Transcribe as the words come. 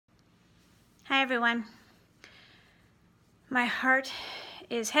Hi everyone. My heart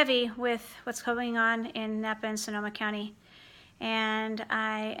is heavy with what's going on in Napa and Sonoma County, and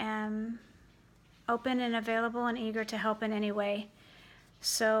I am open and available and eager to help in any way.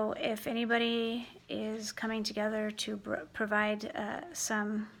 So if anybody is coming together to provide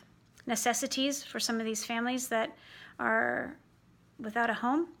some necessities for some of these families that are without a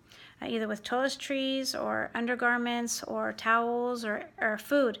home, either with toiletries or undergarments or towels or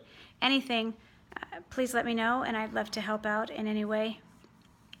food, anything, please let me know, and I'd love to help out in any way.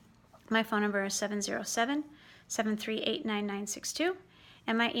 My phone number is 707-738-9962,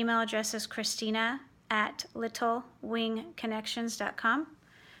 and my email address is christina@littlewingconnections.com.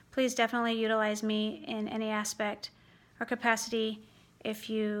 Please definitely utilize me in any aspect or capacity if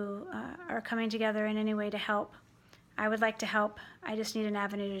you are coming together in any way to help. I would like to help. I just need an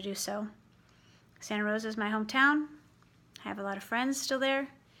avenue to do so. Santa Rosa is my hometown. I have a lot of friends still there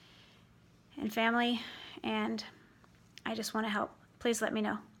and family, and I just want to help. Please let me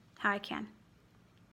know how I can.